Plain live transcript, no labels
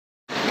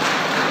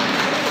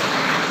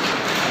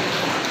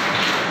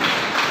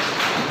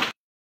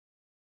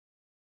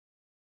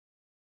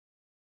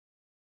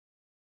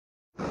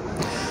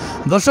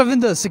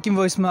दर्शकवृन्द सिक्किम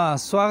भोइसमा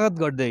स्वागत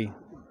गर्दै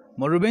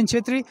म रुबेन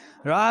छेत्री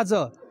र आज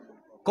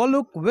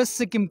कलुक वेस्ट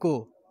सिक्किमको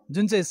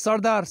जुन चाहिँ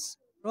सरदार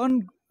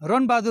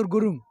Ran Bahadur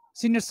Gurung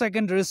senior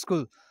secondary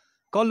school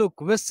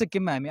Kaluk West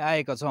सिक्किममा हामी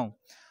आएका छौँ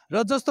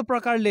र जस्तो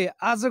प्रकारले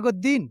आजको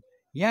दिन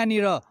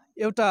यहाँनिर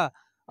एउटा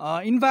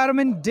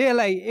इन्भाइरोमेन्ट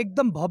डेलाई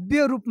एकदम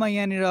भव्य रूपमा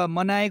यहाँनिर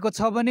मनाएको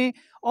छ भने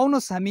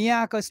आउनुहोस् हामी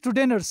यहाँका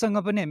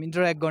स्टुडेन्टहरूसँग पनि हामी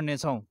इन्टरेक्ट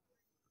गर्नेछौँ।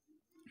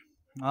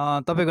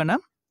 तपाईँको नाम?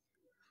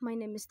 My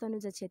name is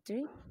Tanuja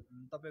Chetri.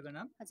 तपाईको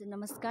नाम? हजुर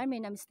नमस्कार,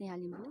 मेरो नाम स्नेहा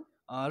लिम्बू।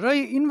 र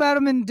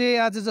इन्भाइरोमेन्ट डे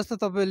आज जस्तो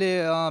तपाईँले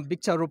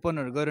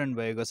वृक्षारोपणहरू गरिरहनु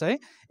भएको छ है,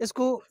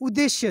 यसको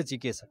उद्देश्य चाहिँ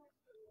के छ?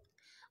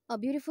 A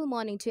beautiful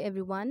morning to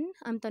everyone.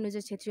 I'm Tanuja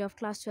Chetri of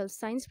Class 12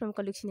 Science from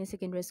Kaluk Senior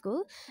Secondary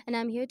School, and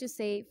I'm here to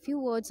say few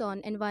words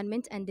on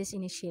environment and this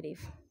initiative.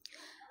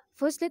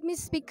 First, let me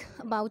speak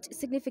about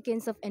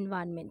significance of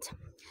environment.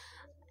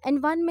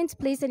 Environment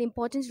plays an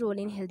important role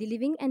in healthy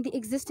living and the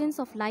existence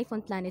of life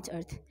on planet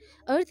Earth.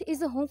 Earth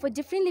is a home for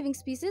different living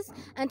species,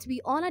 and we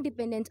all are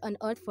dependent on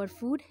Earth for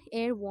food,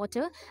 air,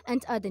 water,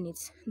 and other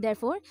needs.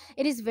 Therefore,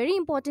 it is very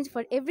important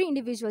for every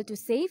individual to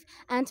save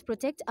and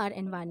protect our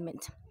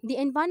environment. The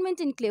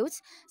environment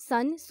includes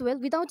sun, soil,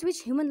 without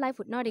which human life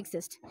would not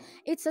exist.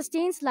 It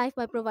sustains life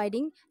by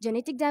providing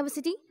genetic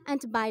diversity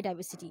and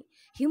biodiversity.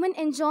 Human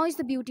enjoys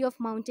the beauty of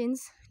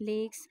mountains,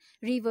 lakes,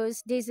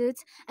 rivers,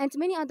 deserts, and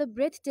many other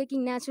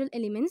breathtaking natural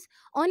elements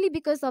only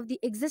because of the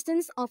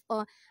existence of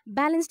a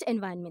balanced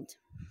environment.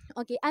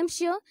 Okay, I'm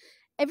sure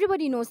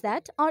everybody knows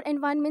that our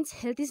environment's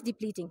health is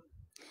depleting.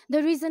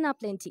 The reasons are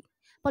plenty.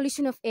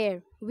 Pollution of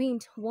air,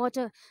 wind,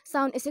 water,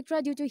 sound,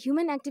 etc. due to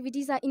human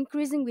activities are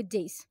increasing with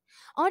days.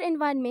 Our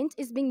environment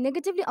is being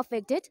negatively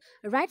affected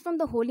right from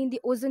the hole in the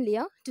ozone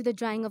layer to the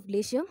drying of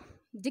glacier,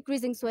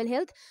 decreasing soil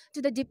health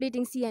to the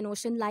depleting sea and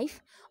ocean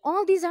life.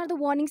 All these are the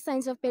warning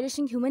signs of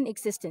perishing human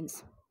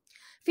existence.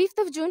 5th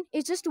of June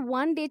is just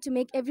one day to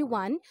make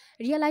everyone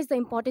realize the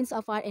importance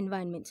of our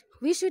environment.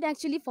 We should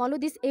actually follow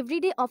this every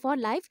day of our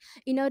life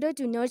in order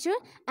to nurture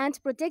and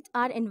protect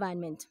our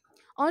environment.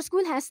 Our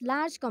school has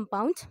large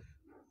compound,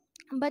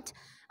 but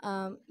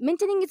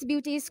maintaining its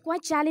beauty is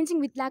quite challenging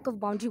with lack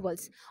of boundary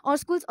walls. Our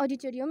school's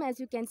auditorium, as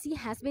you can see,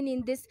 has been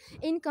in this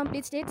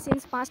incomplete state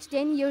since past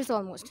 10 years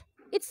almost.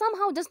 It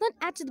somehow does not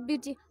add to the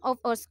beauty of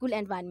our school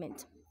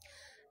environment.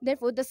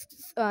 Therefore,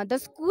 the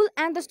school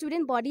and the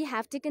student body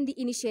have taken the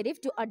initiative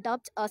to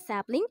adopt a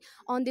sapling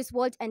on this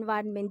World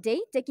Environment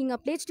Day, taking a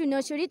pledge to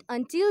nurture it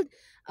until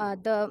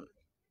the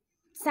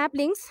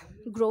saplings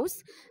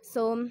grows.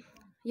 So,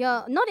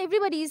 yeah, not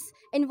everybody is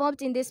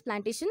involved in this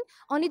plantation.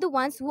 Only the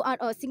ones who are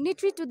a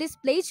signatory to this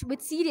pledge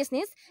with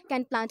seriousness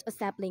can plant a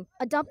sapling,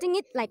 adopting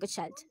it like a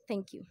child.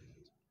 Thank you.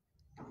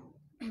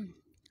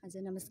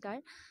 हजुर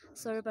नमस्कार।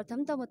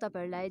 सर्वप्रथम त म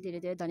तपाईहरुलाई धेरै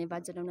धेरै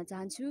धन्यवाद जनाउन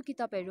चाहन्छु कि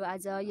तपाईहरु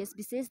आज यस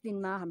विशेष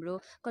दिनमा हाम्रो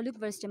कलुक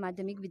वरिष्ठ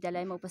माध्यमिक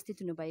विद्यालयमा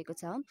उपस्थित हुनुभएको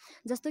छ।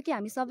 जस्तो कि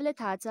हामी सबैलाई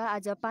थाहा छ,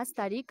 आज 5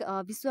 तारिक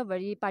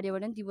विश्वभरि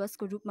पर्यावरण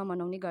दिवसको रूपमा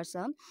मनाउने गर्छ।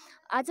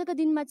 आजका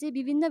दिनमा चाहिँ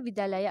विभिन्न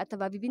विद्यालय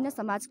अथवा विभिन्न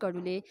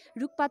समाजहरूले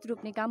रुखपात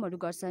रोप्ने कामहरू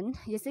गर्छन्।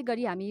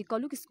 यसैगरी हामी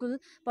कलुक स्कुल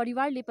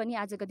परिवारले पनि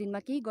आजका दिनमा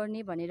केही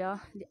गर्ने भनेर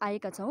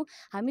आएका छौं।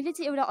 हामीले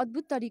चाहिँ एउटा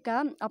अद्भुत तरिका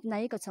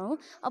अपनाएका छौं।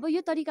 अब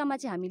यो तरिकामा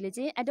चाहिँ हामीले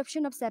चाहिँ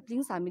एडप्सन अफ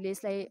स्याप्लिङ्स हामीले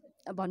यसलाई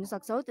भन्न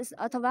सक्छौं,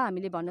 अथवा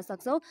हामीले भन्न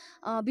सक्छौं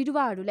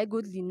बिरुवाहरूलाई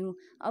गोद लिनु।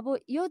 अब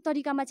यो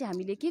तरिकामा चाहिँ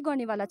हामीले के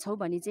गर्नेवाला छौं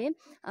भने चाहिँ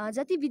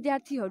जति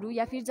विद्यार्थीहरू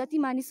या फिर जति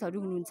मानिसहरू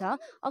हुनुहुन्छ,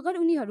 अगर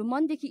उनीहरू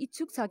मनदेखि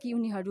इच्छुक छ कि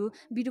उनीहरू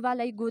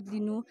बिरुवालाई गोद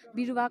लिनु,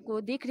 बिरुवाको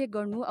देखरेख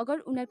गर्नु, अगर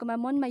उनीहरुकोमा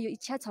मनमा यो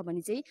इच्छा छ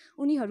भने चाहिँ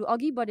उनीहरू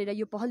अघि बढेर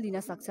यो पहल लिन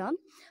सक्छ।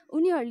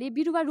 उनीहरूले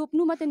बिरुवा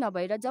रोप्नु मात्रै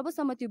नभएर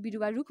जबसम्म त्यो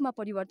बिरुवा रुखमा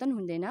परिवर्तन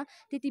हुँदैन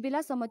त्यति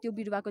बेलासम्म त्यो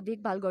बिरुवाको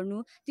देखभाल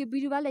गर्नु, त्यो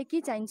बिरुवालाई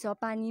के चाहिन्छ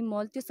पानी,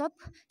 मल, त्यो सब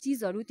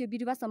चीजहरू त्यो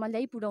बिरुवासम्म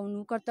ल्याइ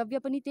पुर्याउनु कर्तव्य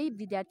पनि त्यही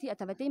विद्यार्थी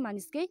अथवा त्यही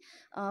मानिसकै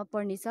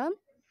पर्नेछ।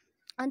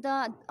 अन्त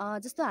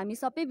जस्तो हामी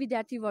सबै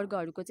विद्यार्थी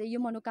वर्गहरूको चाहिँ यो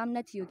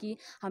मनोकामना थियो कि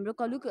हाम्रो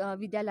कलुक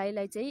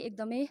विद्यालयलाई चाहिँ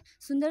एकदमै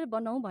सुन्दर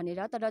बनाऊ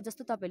भनेर। तर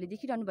जस्तो तपाईहरुले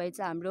देखिरहनु भएको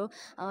छ, हाम्रो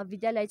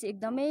विद्यालय चाहिँ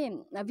एकदमै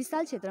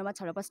विशाल क्षेत्रमा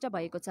छरपष्ट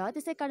भएको छ।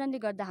 त्यसै कारणले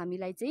गर्दा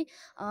हामीलाई चाहिँ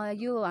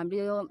यो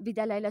हाम्रो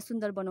विद्यालयलाई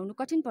सुन्दर बनाउनु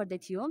कठिन पर्दै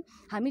थियो।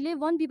 हामीले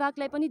वन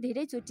विभागलाई पनि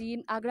धेरै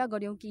चोटी आग्रह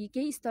गर्यौं कि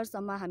केही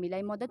स्तरसम्म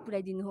हामीलाई मद्दत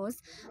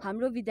पुर्याइदिनुहोस्,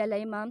 हाम्रो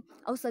विद्यालयमा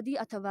औषधि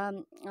अथवा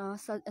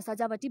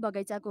सजावटी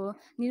बगैँचाको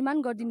निर्माण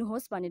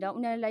गरिदिनुहोस् भनेर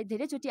उनीहरूलाई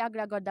धेरै चोटी आग्रह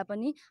गर्दा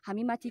पनि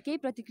हामीमाथि केही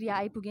प्रतिक्रिया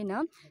आइपुगेन।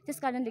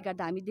 त्यसकारणले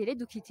गर्दा हामी धेरै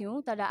दुखी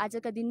थियौं। तर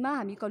आजका दिनमा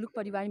हामी कलुक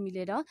परिवार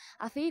मिलेर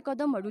आफै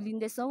कदमहरू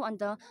लिँदैछौं।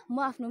 अन्त म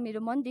आफ्नो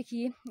मेरो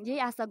मनदेखि यही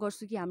आशा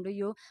गर्छु कि हाम्रो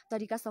यो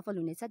तरिका सफल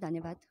हुनेछ।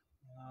 धन्यवाद।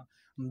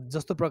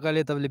 जस्तो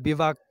प्रकारले तपाईले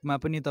विभागमा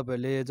पनि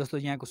तपाईहरुले जस्तो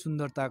यहाँको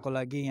सुन्दरताको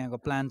लागि यहाँको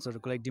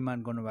प्लान्ट्सहरुको लागि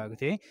डिमान्ड गर्नुभएको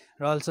थियो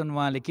र अहिलेसम्म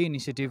उहाँले के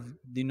इनिसिएटिभ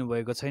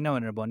दिनुभएको छैन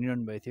भनेर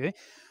भनिरहनु भएको थियो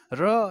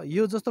र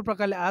यो जस्तो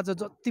प्रकारले आज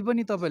जति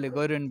पनि तपाईहरुले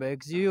गरिरहनु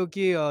भएको छ यो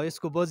के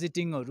यसको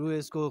बजेटिङहरु,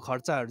 यसको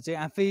खर्चहरु चाहिँ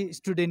आफै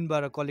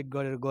स्टुडेन्टबाट कलेक्ट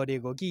गरेर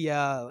गरिएको कि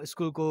या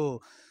स्कुलको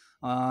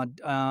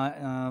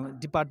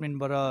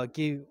डिपार्टमेन्टबाट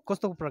के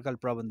कस्तो प्रकारले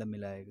प्रबन्ध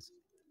मिलाएको छ?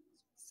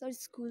 सर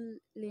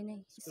स्कुलले नै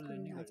स्कुलले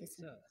नै हजुर गरेको छ।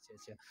 सर। अच्छा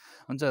अच्छा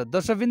हुन्छ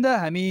दर्शकवृन्द,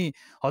 हामी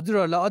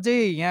हजुरहरूलाई अझै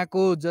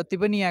यहाँको जति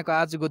पनि यहाँको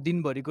आजको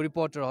दिनभरिको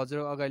रिपोर्टहरू हजुर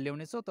अगाडि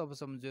ल्याउनेछौँ।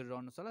 तबसम्म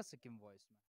जोडिरहनुहोस् होला सिक्किम भोइसमा।